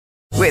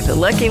With the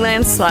Lucky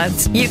Land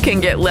Slots, you can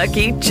get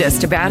lucky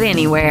just about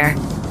anywhere.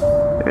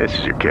 This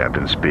is your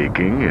captain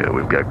speaking.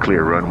 We've got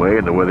clear runway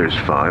and the weather's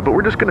fine, but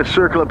we're just going to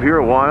circle up here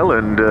a while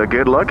and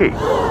get lucky.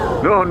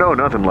 No,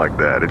 nothing like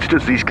that. It's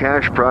just these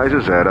cash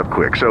prizes add up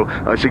quick. So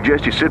I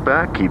suggest you sit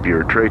back, keep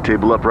your tray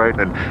table upright,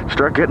 and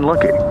start getting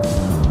lucky.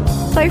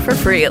 Play for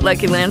free at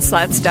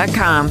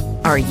LuckyLandSlots.com.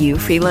 Are you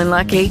feeling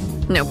lucky?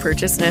 No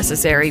purchase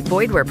necessary.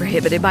 Void where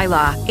prohibited by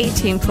law.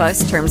 18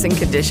 plus terms and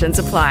conditions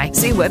apply.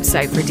 See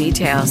website for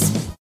details.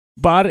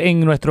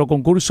 En nuestro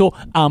concurso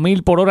a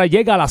 1000 por hora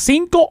llega a las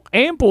 5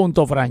 en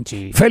punto,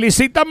 Franchi.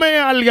 Felicítame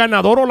al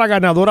ganador o la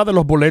ganadora de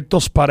los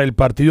boletos para el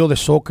partido de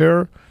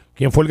soccer.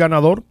 ¿Quién fue el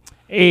ganador?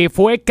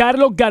 Fue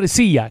Carlos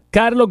García.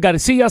 Carlos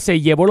García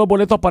se llevó los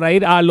boletos para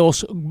ir a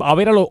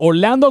ver a los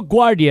Orlando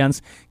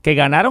Guardians, que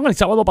ganaron el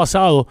sábado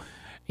pasado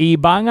y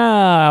van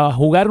a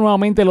jugar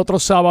nuevamente el otro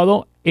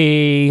sábado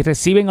y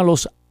reciben a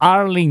los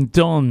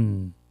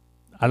Arlington.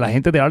 A la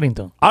gente de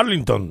Arlington.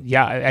 Arlington.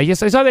 Ya,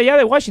 esa de allá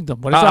de Washington,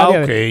 por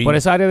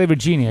esa área de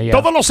Virginia. Ya.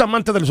 Todos los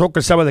amantes del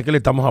soccer saben de qué le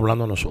estamos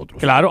hablando a nosotros.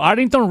 Claro,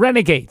 Arlington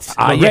Renegades.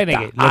 Ahí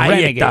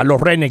está,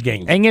 los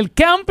Renegades. En el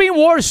Camping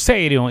World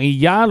Stadium. Y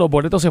ya los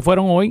boletos se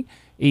fueron hoy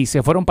y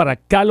se fueron para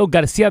Carlos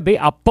García de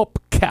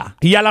Apopka.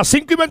 Y a las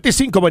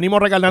 5:25 venimos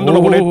regalando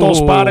los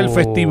boletos para el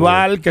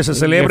festival que se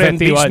celebra en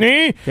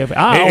Disney.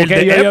 El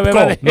de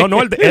Epcot.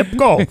 No, el de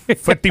Epcot.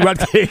 Festival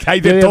que hay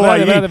de todo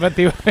ahí.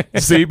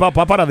 Sí,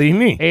 papá, para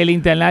Disney. El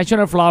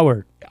International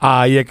Flower.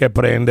 Ahí es que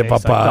prende, papá.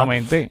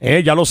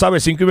 Exactamente. Ya lo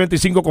sabes,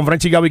 5:25 con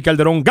Franchi y Gaby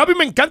Calderón. Gaby,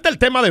 me encanta el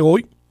tema de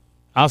hoy.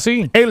 ¿Ah,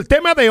 sí? El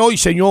tema de hoy,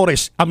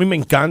 señores, a mí me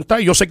encanta.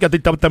 Yo sé que a ti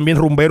también,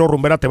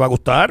 rumbera, te va a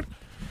gustar.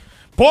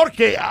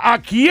 Porque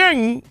 ¿a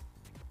quién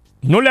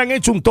no le han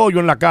hecho un tollo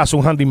en la casa,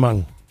 un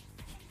handyman?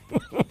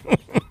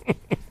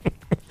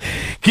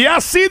 ¿Qué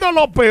ha sido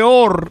lo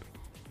peor?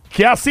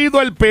 ¿Qué ha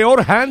sido el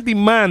peor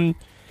handyman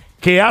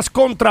que has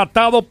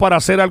contratado para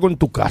hacer algo en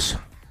tu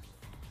casa?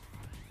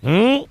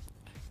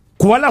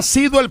 ¿Cuál ha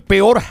sido el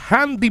peor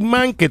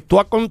handyman que tú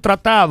has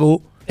contratado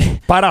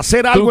para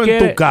hacer algo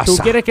en tu casa? ¿Tú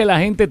quieres que la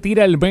gente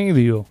tire al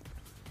medio?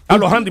 A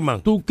los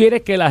handyman. ¿Tú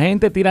quieres que la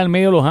gente tire al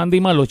medio los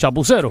handyman, los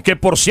chapuceros? Que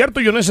por cierto,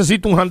 yo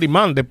necesito un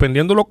handyman.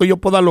 Dependiendo de lo que yo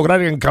pueda lograr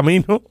en el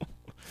camino,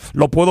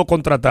 lo puedo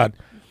contratar.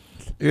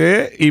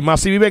 Y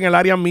más si vive en el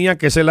área mía,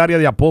 que es el área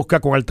de Aposca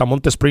con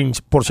Altamonte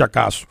Springs, por si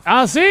acaso.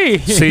 ¿Ah, sí?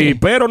 Sí,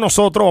 pero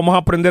nosotros vamos a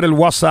aprender el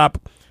WhatsApp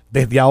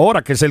desde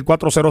ahora, que es el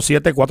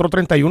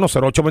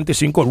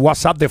 407-431-0825, el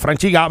WhatsApp de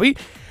Franchi y Gaby.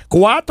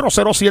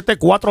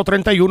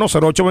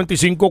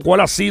 407-431-0825.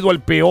 ¿Cuál ha sido el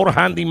peor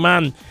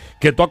handyman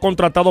que tú has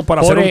contratado para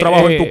hacer un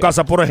trabajo en tu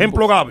casa? Por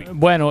ejemplo, Gaby.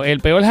 Bueno,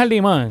 el peor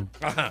handyman.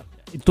 Ajá.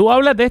 Tú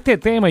hablas de este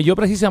tema y yo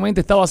precisamente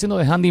estaba haciendo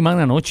de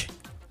handyman anoche.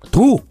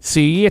 ¿Tú?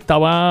 Sí,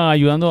 estaba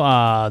ayudando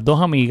a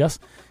dos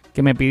amigas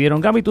que me pidieron,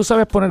 Gaby, ¿tú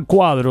sabes poner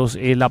cuadros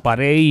en la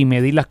pared y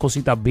medir las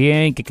cositas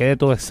bien, que quede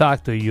todo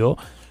exacto? Y yo,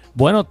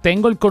 bueno,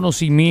 tengo el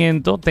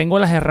conocimiento, tengo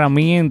las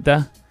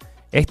herramientas,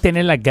 es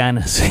tener las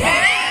ganas.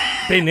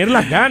 Tener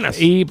las ganas.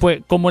 Y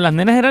pues, como las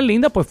nenas eran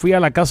lindas, pues fui a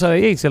la casa de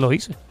ella y se los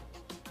hice.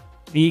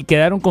 Y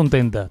quedaron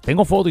contentas.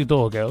 Tengo foto y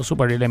todo, quedó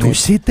súper bien. Tú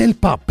hiciste el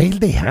papel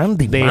de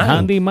handyman. De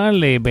handyman,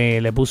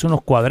 le puse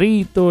unos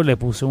cuadritos, le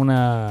puse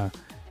unas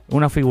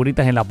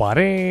figuritas en la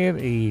pared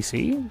y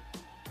sí.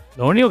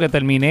 Lo único que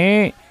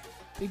terminé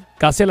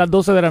casi a las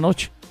 12 de la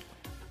noche.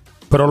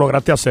 Pero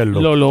lograste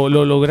hacerlo. Lo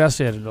logré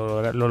hacer,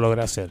 lo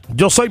logré hacer.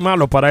 Yo soy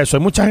malo para eso.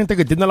 Hay mucha gente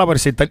que tiene la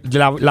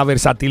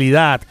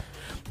versatilidad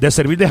de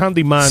servir de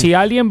handyman. Si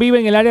alguien vive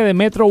en el área de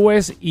Metro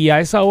West y a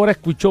esa hora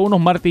escuchó unos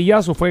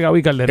martillazos, fue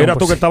Gaby Calderón. ¿Era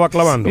tú que estabas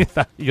clavando?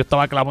 Yo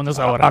estaba clavando a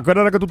esa hora. ¿A qué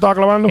hora era que tú estabas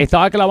clavando?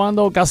 Estaba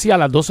clavando casi a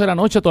las 12 de la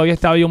noche, todavía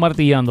estaba yo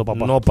martillando,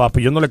 papá. No,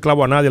 papi, yo no le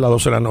clavo a nadie a las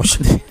 12 de la noche.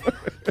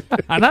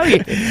 ¿A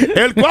nadie?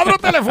 El cuadro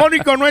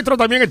telefónico nuestro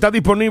también está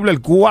disponible,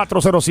 el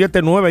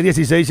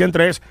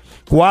 407-916-103.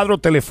 Cuadro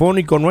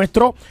telefónico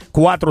nuestro,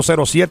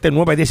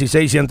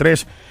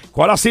 407-916-103.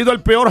 ¿Cuál ha sido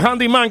el peor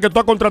handyman que tú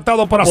has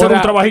contratado para hacer un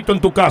trabajito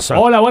en tu casa?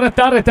 Hola, buenas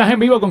tardes, ¿estás en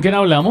vivo? ¿Con quién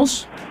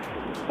hablamos?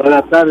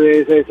 Buenas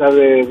tardes, César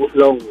de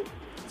Longo.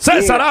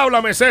 César, sí.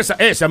 Háblame, César.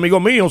 Ese amigo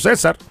mío,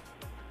 César.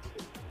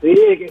 Sí,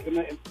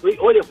 fui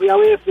a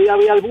ver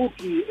al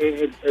Buki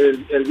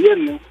el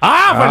viernes.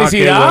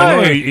 ¡Felicidades!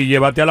 Bueno. Y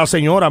llévate a la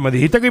señora. Me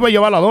dijiste que iba a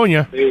llevar a la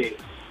doña. Sí.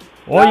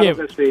 Oye,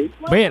 claro que sí.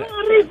 Mira.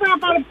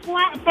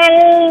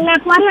 Para el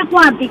acuario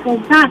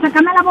acuático.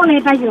 Sácame la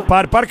boleta yo.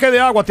 Para el parque de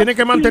agua, tienes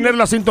que mantener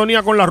la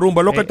sintonía con la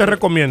rumba. Es lo que te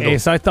recomiendo.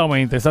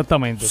 Exactamente.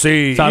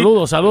 Sí.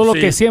 Saludos a los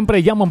que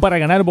siempre llaman para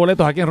ganar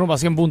boletos aquí en Rumba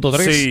 100.3.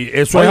 Sí,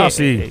 eso es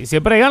así.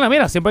 Siempre gana,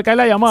 mira, siempre cae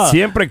la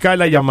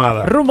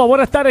llamada. Rumba,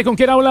 buenas tardes. ¿Con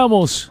quién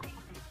hablamos?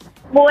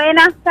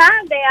 Buenas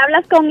tardes,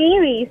 hablas con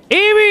Ibis.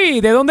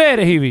 Ibis, ¿de dónde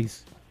eres,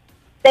 Ibis?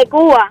 De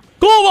Cuba.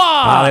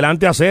 ¡Cuba!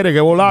 Adelante a Cere, que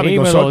volá, mi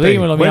consorte.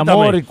 Dímelo, mi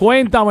amor.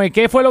 Cuéntame,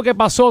 ¿qué fue lo que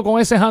pasó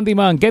con ese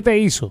handyman? ¿Qué te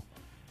hizo?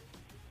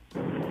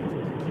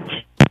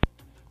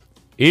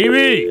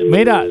 Ibis.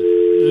 Mira,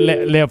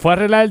 le fue a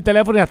arreglar el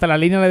teléfono y hasta la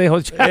línea le dejó.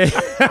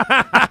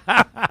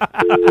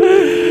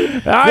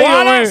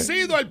 ¿Cuál ha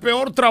sido el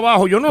peor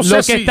trabajo? Yo no sé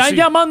Los que están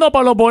llamando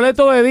para los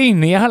boletos de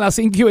Disney es a las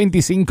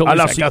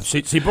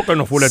 5:25. Sí, porque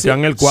nos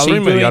fuletean el cuadro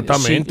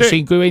inmediatamente.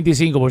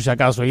 5:25 por si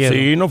acaso.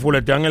 Sí, nos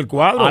fuletean el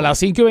cuadro. A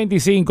las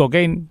 5:25, ¿ok?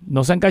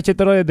 No sean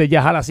cacheteros desde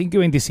ya, a las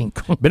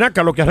 5:25. Ven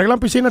acá, ¿lo que arreglan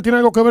piscinas tiene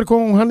algo que ver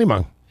con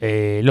handyman?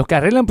 Los que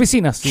arreglan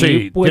piscinas,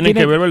 sí, pues tiene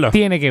que ver, ¿verdad?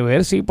 Tiene que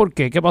ver, sí. ¿Por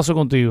qué? ¿Qué pasó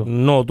contigo?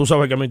 No, tú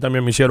sabes que a mí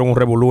también me hicieron un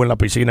revolú en la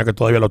piscina que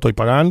todavía lo estoy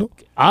pagando.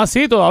 Ah,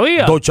 sí,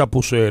 todavía. 2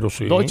 chapuceros,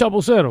 sí. 2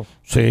 chapuceros.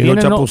 Sí, 2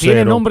 chapuceros.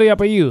 ¿Tiene nombre y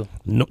apellido?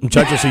 No,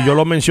 muchachos, si yo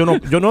lo menciono,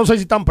 yo no sé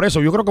si están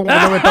presos. Yo creo que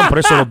no están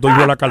presos los doy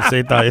yo la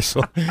calceta,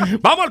 eso.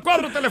 Vamos al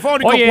cuadro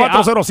telefónico. Oye,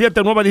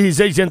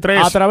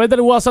 407-916-103. A través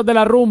del WhatsApp de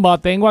la rumba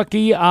tengo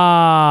aquí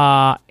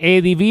a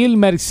Ediville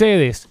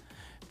Mercedes.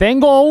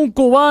 Tengo un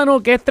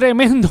cubano que es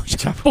tremendo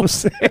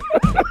chapucero.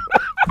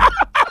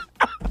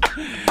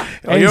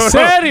 ¿En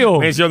serio?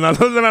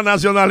 Mencionando de la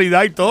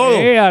nacionalidad y todo.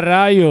 A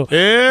rayo.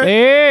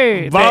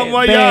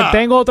 Vamos allá.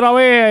 Tengo otra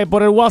vez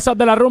por el WhatsApp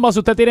de la rumba. Si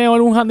usted tiene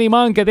un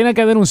handyman que tiene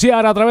que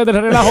denunciar a través del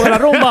relajo de la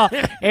rumba,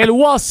 el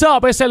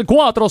WhatsApp es el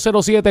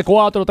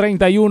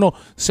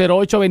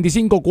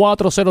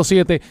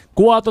 407-431-0825.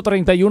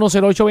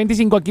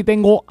 407-431-0825. Aquí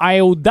tengo a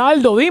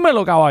Eudaldo.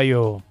 Dímelo,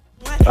 caballo.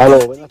 Aló,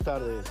 buenas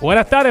tardes.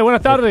 Buenas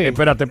tardes.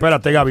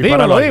 Espérate, Gaby.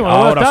 Dímelo.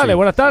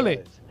 Buenas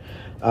tardes.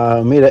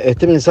 Mira,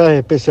 este mensaje es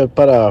especial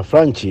para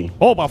Franchi.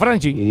 Para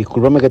Franchi. Y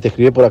discúlpame que te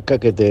escribí por acá,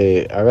 que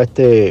te haga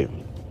este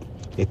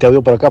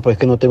audio por acá, pues es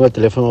que no tengo el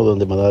teléfono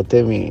donde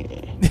mandaste mi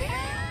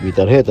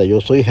tarjeta. Yo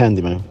soy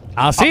handyman.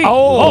 ¿Ah, sí?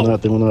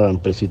 Tengo una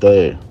empresita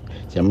se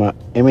llama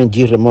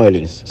MG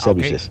Remodeling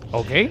Services.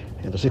 Okay.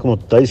 Entonces, como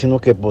está diciendo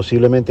que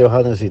posiblemente vas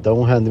a necesitar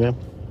un handyman,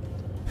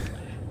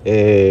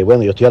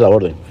 bueno, yo estoy a la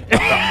orden.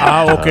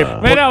 Ok.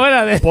 Mira.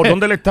 ¿Por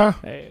dónde él está?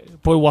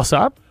 Por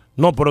WhatsApp.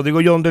 No, pero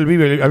digo yo dónde él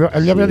vive. Él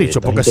ya había dicho,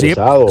 porque si es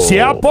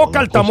a poca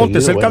Altamonte,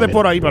 cerca de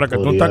por ahí, para que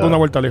tú estás con una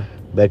vuelta lejos.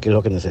 Ver qué es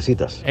lo que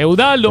necesitas.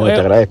 Eudaldo. Te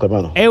agradezco,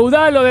 hermano.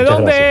 Eudaldo, ¿de Muchas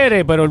dónde gracias.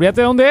 eres? Pero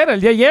olvídate de dónde eres.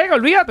 El día llega,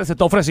 olvídate, se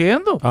está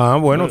ofreciendo. Ah,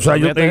 bueno, o sea,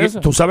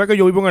 tú sabes que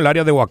yo vivo en el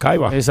área de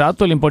Huacaiba.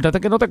 Exacto, lo importante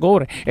es que no te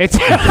cobre.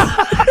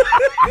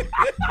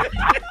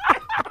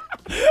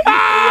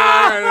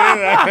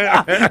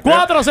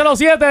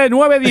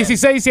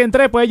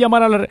 407-916-103. Puedes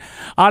llamar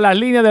a las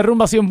líneas de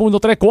Rumba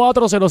 100.3,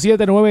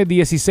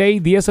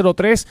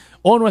 407-916-1003,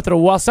 o nuestro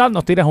WhatsApp.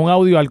 Nos tiras un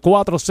audio al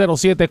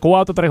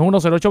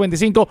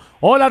 407-431-0825.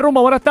 Hola, Rumba,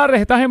 buenas tardes,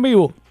 estás en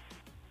vivo.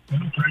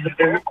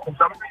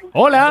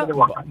 Hola,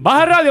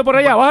 baja radio por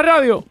allá, baja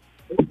radio.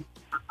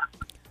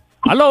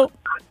 Hello.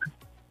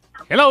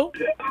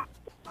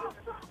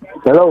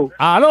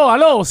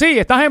 Aló, sí,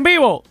 estás en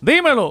vivo,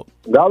 dímelo.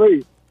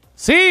 David.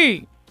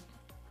 Sí.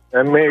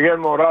 Es Miguel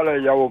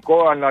Morales,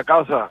 Yabucoa, en la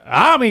casa.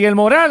 Miguel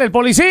Morales, el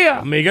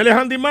policía. Miguel es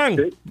handyman.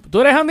 Sí.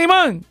 ¿Tú eres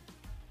handyman?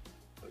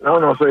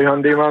 No soy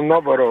handyman,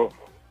 no, pero...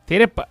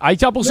 ¿Hay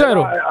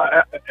chapucero?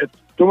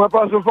 ¿Tú me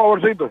pasas un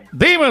favorcito?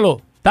 Dímelo,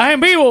 ¿estás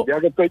en vivo? Ya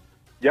que estoy...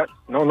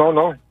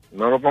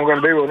 No lo pongo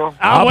en vivo, ¿no?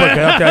 Pues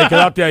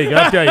quédate ahí.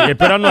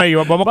 Espéranos ahí,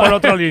 vamos para la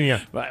otra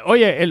línea.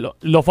 Oye,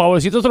 los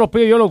favorcitos se los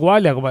pido yo, los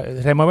guardias.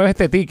 Remueve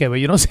este ticket,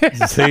 yo no sé.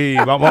 Sí,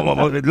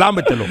 vamos,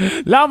 lámetelo.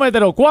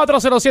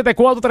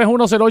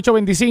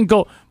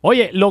 407-431-0825.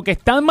 Oye, lo que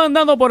están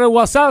mandando por el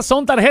WhatsApp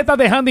son tarjetas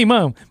de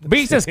handyman.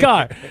 Business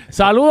card.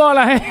 Saludos a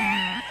la gente.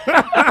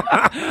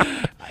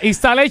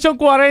 Installation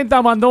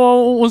 40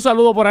 mandó un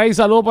saludo por ahí,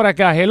 saludo por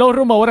acá. Hello,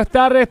 Rumba, buenas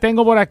tardes.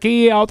 Tengo por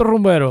aquí a otro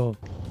rumbero.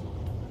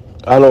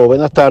 Aló,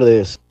 buenas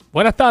tardes.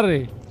 Buenas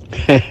tardes.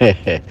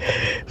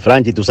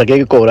 Franchi, tú sabes que hay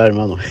que cobrar,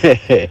 hermano.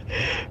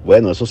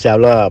 Bueno, eso se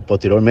habla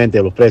posteriormente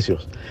de los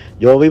precios.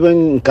 Yo vivo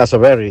en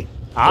Castleberry.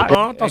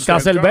 En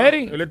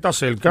Castleberry. Él está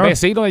cerca.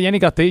 Vecino de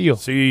Jenny Castillo.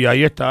 Sí,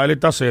 ahí está, él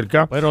está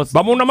cerca. Pero,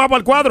 vamos una más para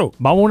el cuadro.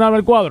 Vamos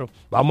al cuadro.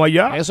 Vamos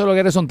allá. Eso es lo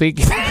que eres, son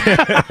tickets.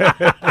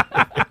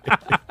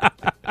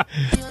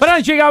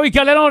 Franchi, Gaby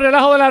Calderón,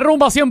 relajo de la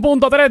rumba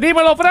 100.3.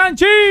 Dímelo,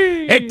 Franchi.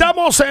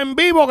 Estamos en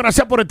vivo.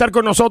 Gracias por estar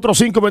con nosotros.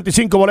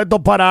 5.25 boletos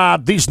para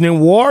Disney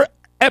World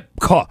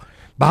Epcot.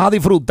 Vas a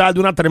disfrutar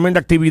de una tremenda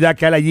actividad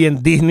que hay allí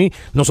en Disney.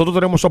 Nosotros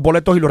tenemos esos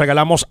boletos y los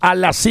regalamos a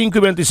las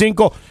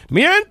 5.25.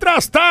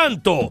 Mientras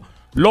tanto,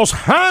 los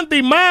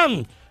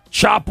handyman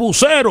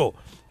chapucero,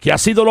 que ha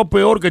sido lo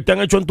peor que te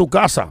han hecho en tu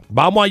casa.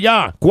 Vamos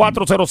allá,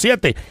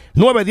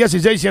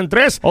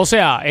 407-916-103. O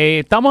sea,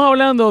 estamos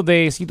hablando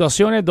de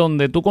situaciones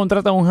donde tú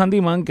contratas a un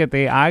handyman que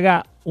te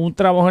haga un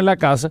trabajo en la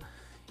casa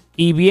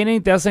y vienen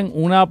y te hacen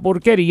una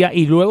porquería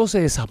y luego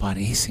se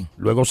desaparecen.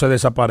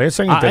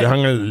 Y te dejan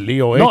el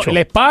lío hecho. No,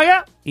 les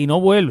paga y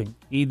no vuelven.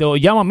 Y te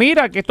llama,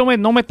 mira que esto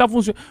no me está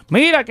funcionando.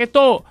 Mira que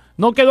esto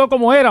no quedó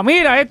como era.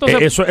 Mira esto.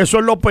 Eso es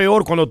lo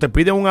peor cuando te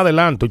piden un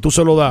adelanto y tú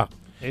se lo das.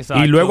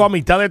 Exacto. Y luego a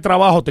mitad de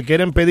trabajo te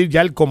quieren pedir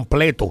ya el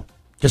completo,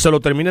 que se lo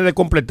termine de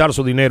completar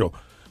su dinero.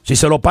 Si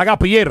se lo paga,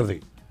 pierde.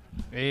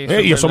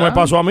 Y eso me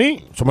pasó a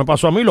mí.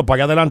 Lo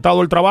pagué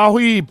adelantado el trabajo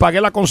y pagué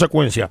la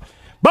consecuencia.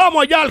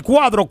 Vamos allá al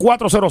cuadro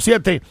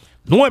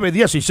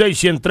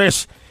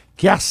 407-916-103.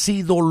 ¿Qué ha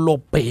sido lo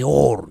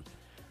peor?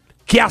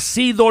 ¿Qué ha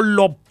sido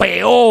lo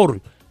peor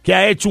que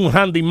ha hecho un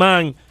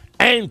handyman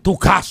en tu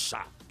casa?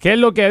 ¿Qué es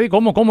lo que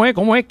 ¿Cómo es?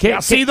 ¿Qué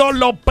ha sido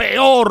lo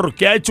peor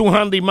que ha hecho un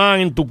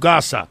handyman en tu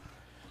casa?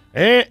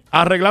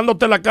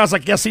 Arreglándote la casa,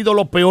 ¿qué ha sido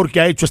lo peor que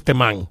ha hecho este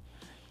man?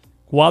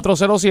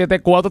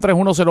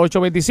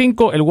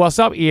 407-431-0825, el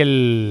WhatsApp y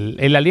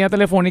en la línea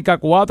telefónica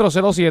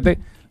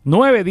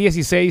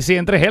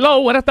 407-916-103.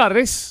 Hello, buenas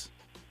tardes.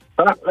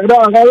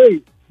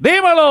 Gaby.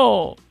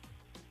 Dímelo.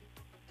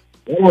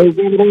 Yo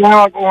tengo un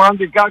con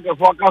handicap que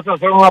fue a casa a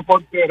hacer una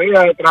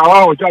porquería de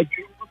trabajo,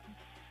 chacho.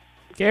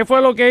 ¿Qué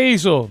fue lo que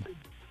hizo?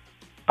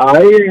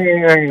 Ahí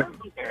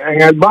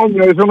en el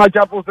baño hizo una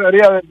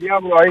chapucería del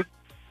diablo ahí.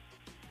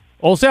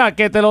 O sea,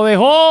 que te lo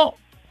dejó.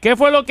 ¿Qué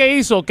fue lo que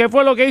hizo? ¿Qué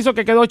fue lo que hizo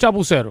que quedó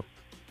chapucero?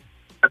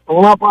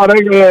 Una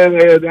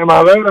pared de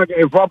madera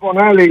que fue a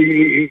poner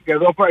y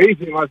quedó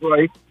feísima eso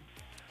ahí.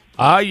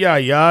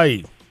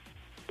 Ay.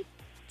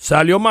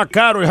 Salió más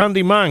caro el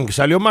handyman.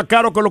 Salió más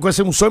caro que lo que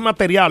se usó en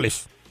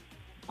materiales.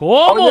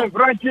 ¿Cómo? Oye,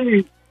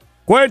 Franchi.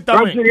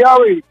 Cuéntame. Franchi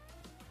Gaby.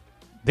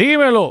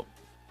 Dímelo.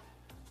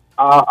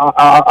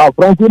 A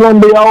Franchi le ha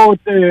enviado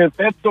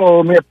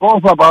texto mi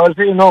esposa para ver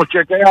si no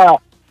chequea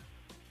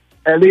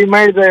el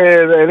email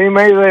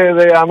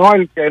de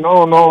Anuel, que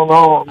no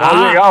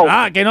ha llegado.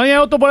 Que no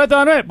llegó tu boleto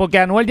de Anuel, porque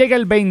Anuel llega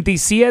el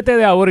 27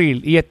 de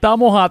abril y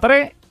estamos a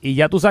 3 y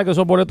ya tú sabes que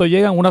esos boletos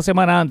llegan una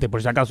semana antes,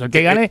 por si acaso. El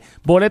que gane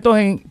boletos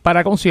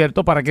para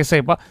conciertos, para que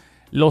sepa,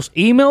 los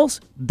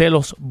emails de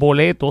los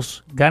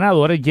boletos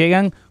ganadores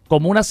llegan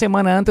como una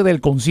semana antes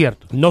del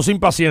concierto. No se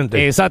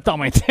impaciente.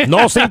 Exactamente.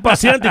 No se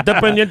impaciente y esté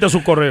pendiente de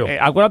su correo.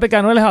 Acuérdate que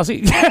Anuel es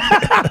así.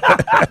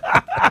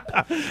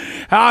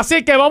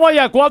 Así que vamos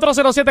allá,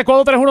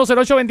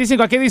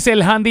 407-431-0825. Aquí dice,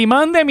 el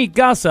handyman de mi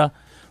casa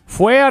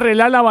fue a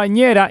arreglar la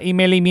bañera y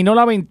me eliminó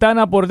la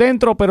ventana por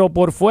dentro, pero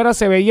por fuera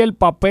se veía el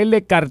papel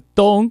de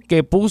cartón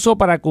que puso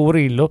para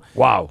cubrirlo.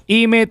 Wow.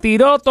 Y me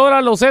tiró todas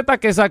las losetas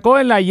que sacó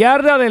en la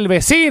yarda del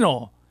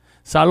vecino.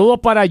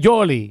 Saludos para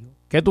Yoli.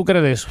 ¿Qué tú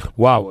crees de eso?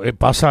 Wow,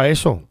 ¿pasa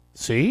eso?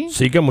 ¿Sí?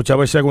 Sí, que muchas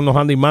veces algunos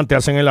handyman te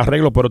hacen el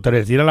arreglo, pero te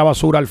retiran la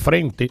basura al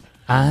frente.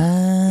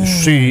 Ah.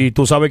 Sí,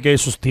 tú sabes que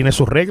eso tiene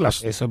sus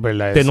reglas. Eso es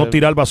verdad. De no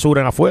tirar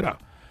basura en afuera.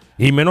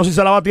 Y menos si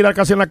se la va a tirar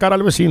casi en la cara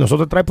al vecino. Eso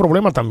te trae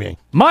problemas también.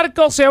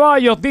 Marco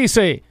Ceballos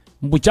dice,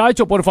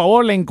 muchacho, por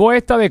favor, la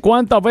encuesta de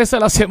cuántas veces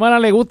a la semana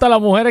le gusta a las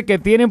mujeres que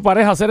tienen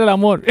pareja hacer el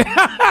amor.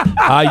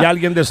 Hay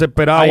alguien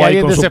desesperado ahí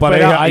con su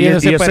pareja. Y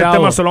ese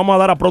tema se lo vamos a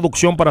dar a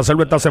producción para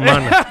hacerlo esta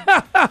semana.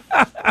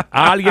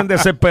 Alguien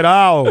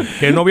desesperado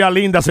que no ve a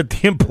Linda hace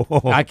tiempo.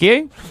 ¿A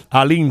quién?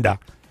 A Linda.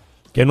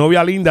 Que no ve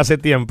a Linda hace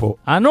tiempo.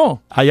 Ah,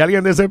 no. Hay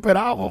alguien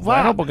desesperado, papá.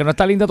 Bueno, porque no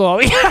está linda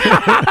todavía.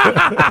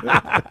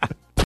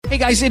 Hey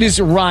guys, it is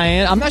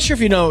Ryan. I'm not sure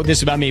if you know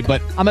this about me, but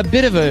I'm a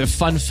bit of a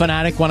fun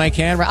fanatic when I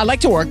can. I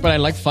like to work, but I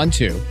like fun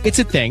too. It's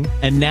a thing.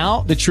 And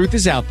now the truth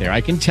is out there.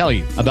 I can tell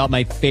you about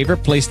my favorite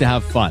place to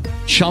have fun.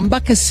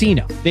 Chumba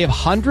Casino. They have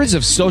hundreds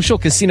of social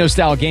casino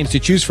style games to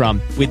choose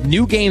from with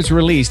new games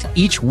released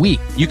each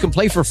week. You can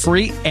play for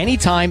free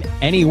anytime,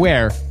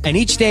 anywhere. And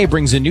each day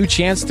brings a new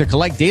chance to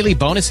collect daily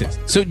bonuses.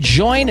 So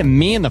join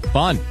me in the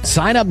fun.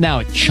 Sign up now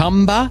at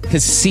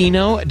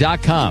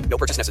ChumbaCasino.com. No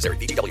purchase necessary.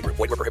 VGW Group.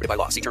 Void where prohibited by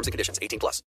law. See terms and conditions. 18+.